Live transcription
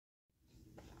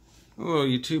Hello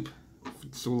YouTube,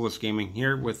 Soulless Gaming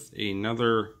here with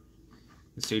another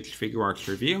SH figuarts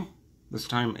review. This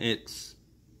time it's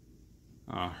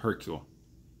Hercule,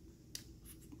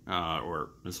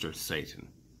 or Mr. Satan.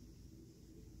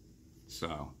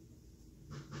 So,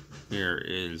 here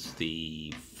is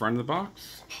the front of the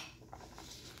box.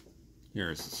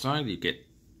 Here is the side. You get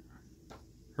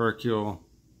Hercule.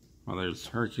 Well, there's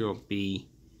Hercule B,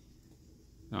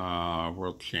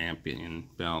 World Champion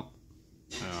belt.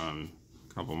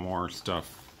 Couple more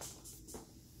stuff.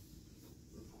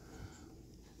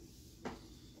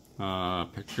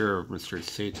 Picture of Mr.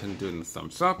 Satan doing the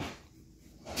thumbs up.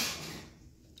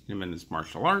 Him in his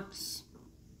martial arts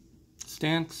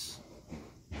stance.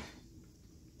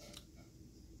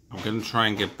 I'm gonna try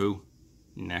and get Boo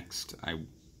next.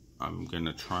 I'm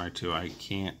gonna try to. I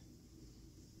can't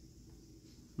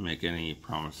make any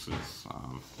promises.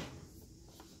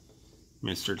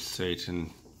 Mr.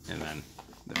 Satan, and then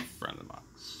the front of the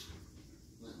box.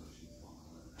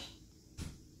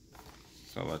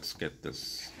 So let's get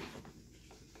this.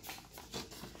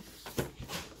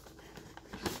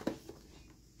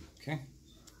 Okay.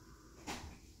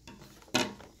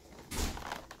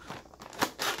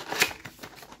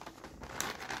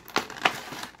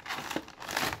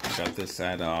 Got this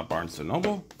at Barnes &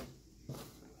 Noble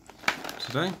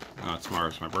today.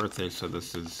 Tomorrow's my birthday, so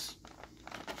this is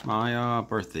my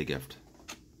birthday gift.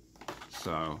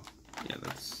 So, yeah,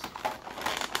 let's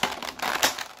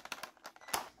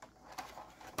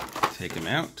take him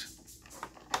out.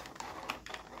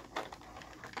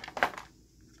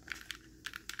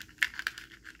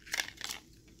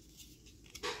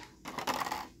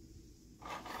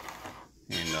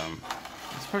 And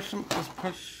let's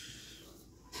push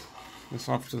this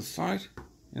off to the side,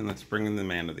 and let's bring in the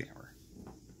man of the hour.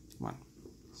 Come on,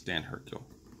 stand Hercule.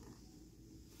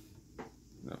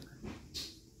 Over.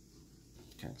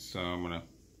 Okay, so I'm gonna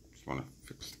just want to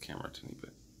fix the camera a tiny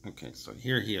bit. Okay, so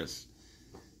here he is.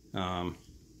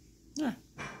 Yeah.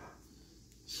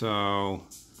 So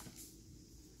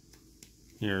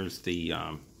here's the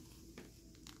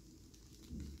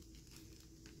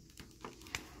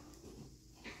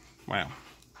wow.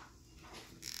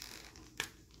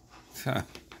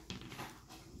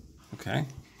 Okay.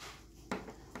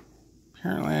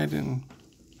 Apparently I didn't.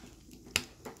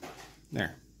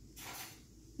 There.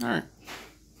 All right.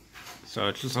 So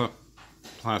it's just a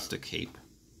plastic cape.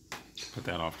 Put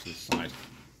that off to the side.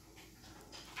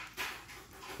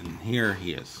 And here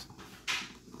he is.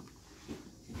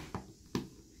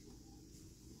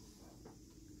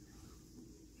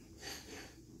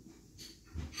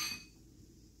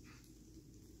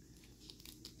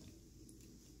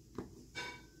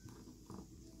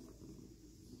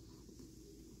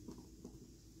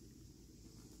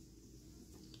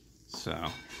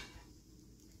 So.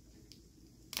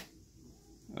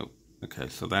 Okay,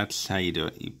 so that's how you do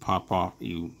it. You pop off,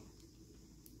 looks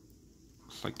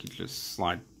like you just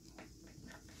slide.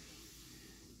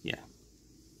 Yeah.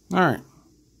 Alright.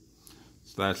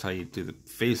 So that's how you do the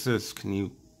faces. Can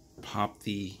you pop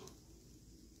the...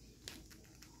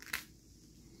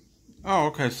 Oh,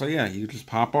 okay, so yeah, you just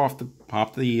pop the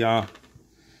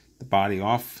body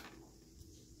off.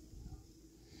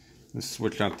 Let's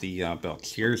switch out the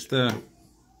belts. Here's the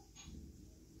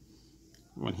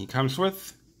one he comes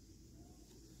with.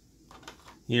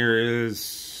 Here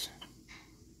is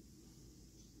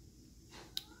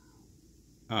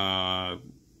I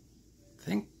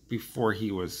think before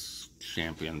he was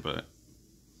champion, but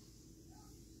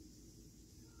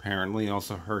apparently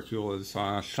also Hercule is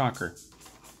Shocker.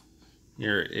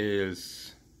 Here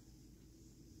is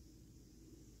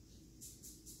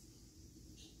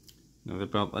another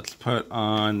belt. Let's put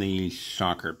on the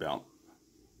Shocker belt.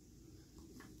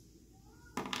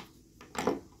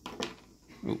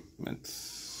 Oh,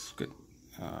 that's good.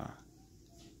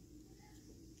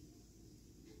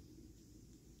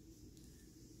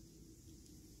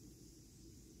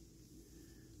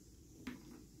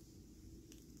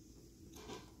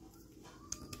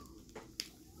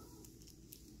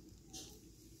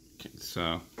 Okay,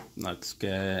 so let's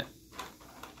get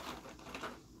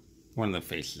one of the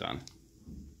faces on.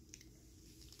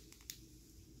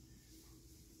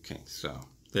 Okay, so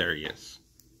there he is.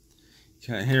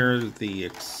 Okay, here are the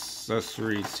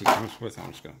accessories he comes with.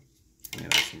 I'm just gonna, yeah,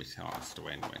 that's gonna be tossed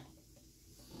away anyway.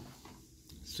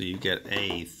 So you get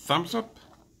a thumbs up,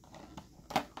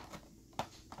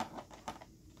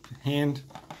 hand,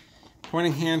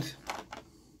 pointing hand.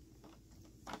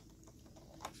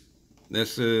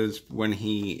 This is when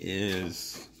he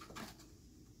is,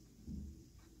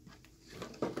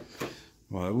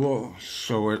 well, I will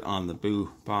show it on the Boo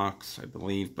box, I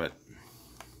believe, but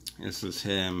this is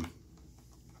him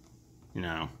you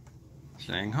know,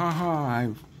 saying, haha,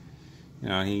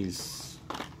 he's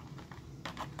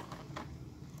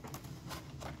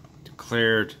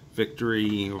declared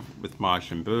victory with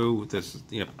Majin Buu. This is,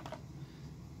 yep,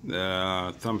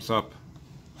 the thumbs up.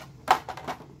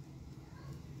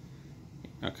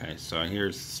 Okay, so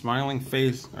here's the smiling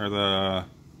face, or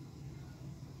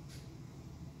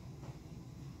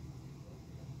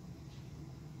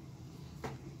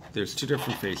there's two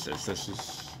different faces. This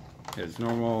is his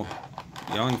normal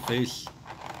yelling face.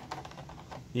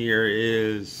 Here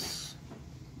is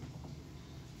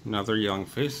another yelling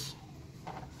face.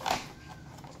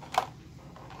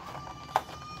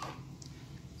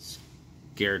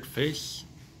 Scared face.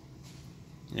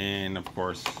 And of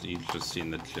course, you've just seen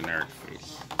the generic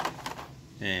face.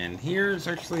 And here's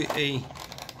actually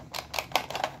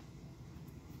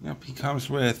yep, he comes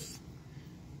with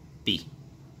B.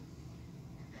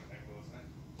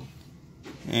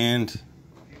 And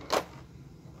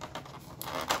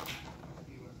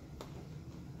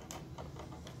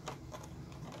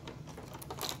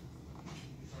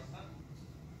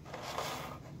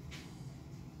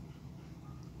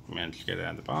managed to get it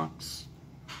out of the box.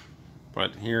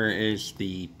 But here is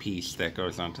the piece that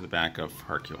goes onto the back of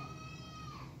Hercule.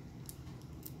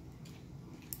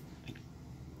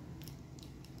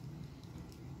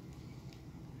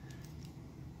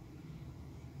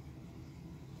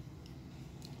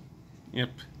 Yep,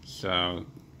 so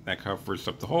that covers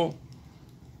up the hole.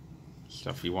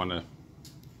 Stuff you want to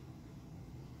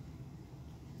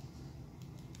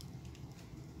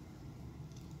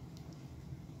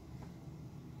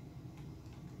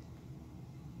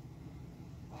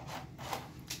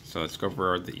So let's go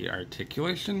over the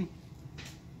articulation.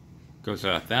 Goes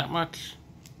out that much.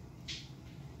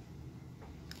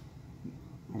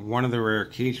 One of the rare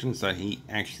occasions that he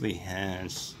actually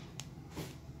has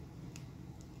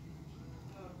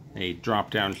a drop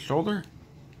down shoulder.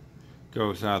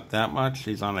 Goes out that much.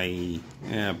 He's on a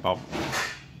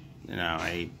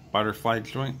a butterfly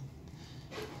joint.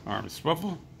 Arm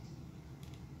swivel.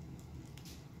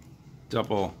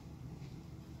 Double.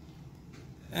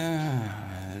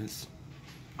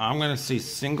 I'm gonna say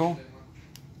single.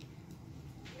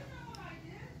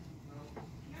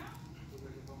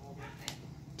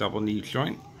 Double knee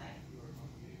joint.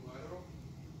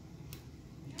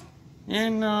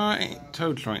 And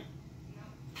toe joint.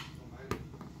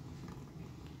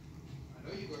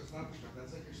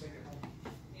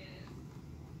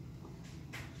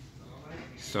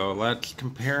 So let's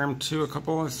compare them to a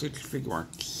couple of such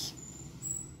figuarts.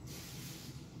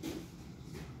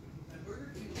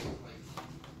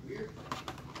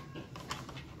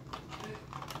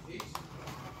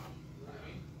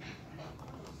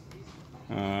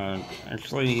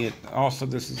 Actually,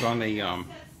 this is on a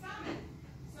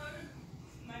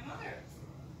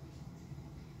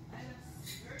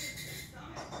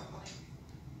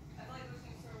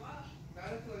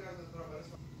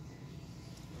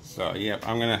So yep,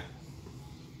 I'm gonna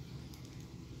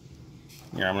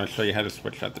show you how to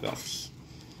switch out the belts.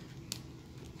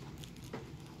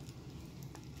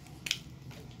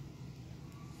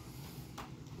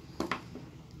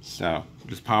 So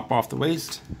just pop off the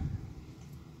waist.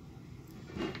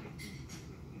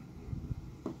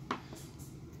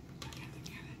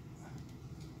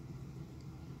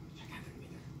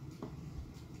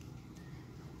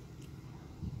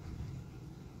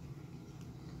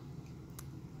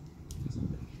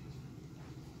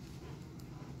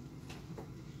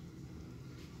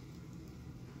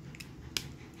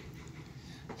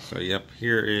 So yep,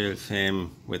 here is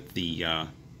him with the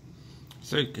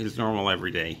his normal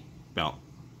everyday belt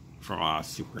from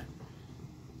Super.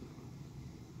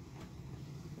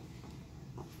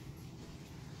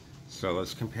 So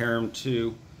let's compare him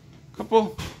to a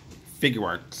couple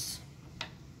figuarts.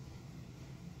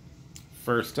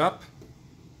 First up,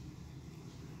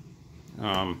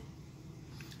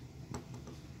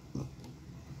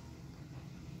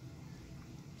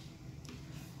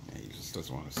 he just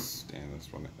doesn't want to stand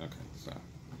this one. Okay, so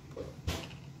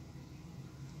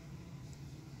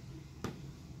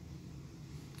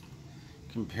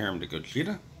compare him to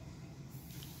Gogeta.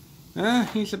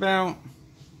 He's about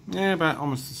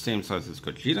almost the same size as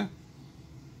Gogeta.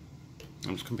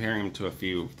 I'm just comparing him to a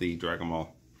few of the Dragon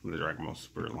Ball from the Dragon Ball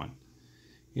Super line.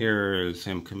 Here is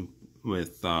him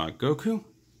with Goku.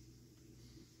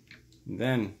 And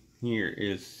then here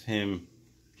is him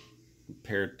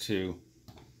compared to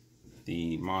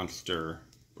the Monster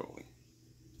Broly.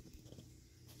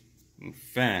 In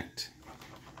fact,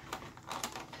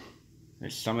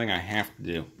 there's something I have to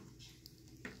do.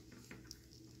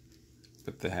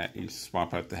 Put the head, you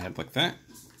swap out the head like that.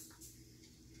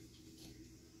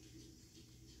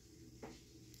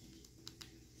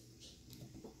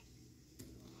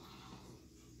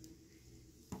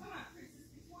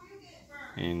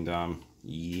 And,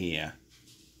 yeah.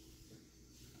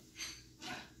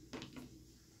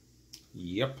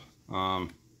 Yep.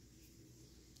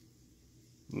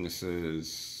 This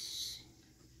is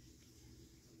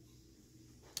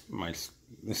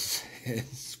this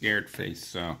is scared face,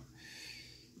 so. Watch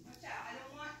out, I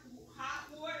don't want hot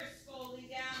water scalding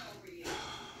down over you.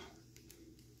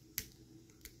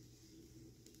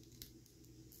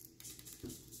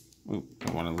 Ooh,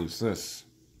 don't want to lose this.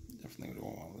 Definitely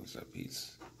don't want to lose that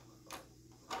piece.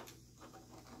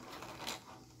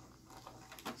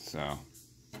 So.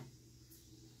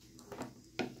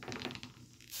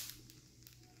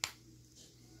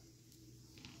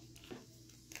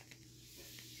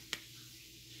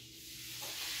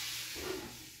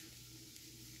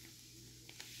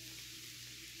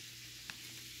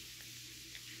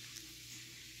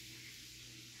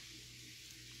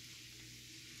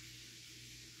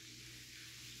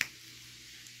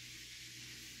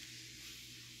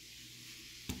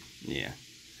 Yeah,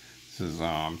 this is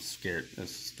scared. This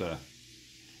is the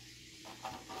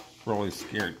Broly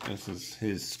scared. This is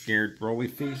his scared Broly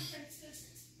face.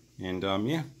 And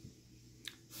yeah,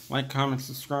 like, comment,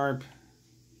 subscribe.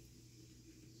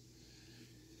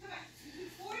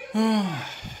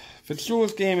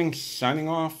 Figuarts Gaming signing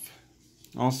off.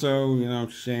 Also, you know,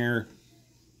 share.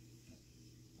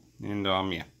 And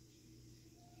yeah,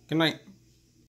 good night.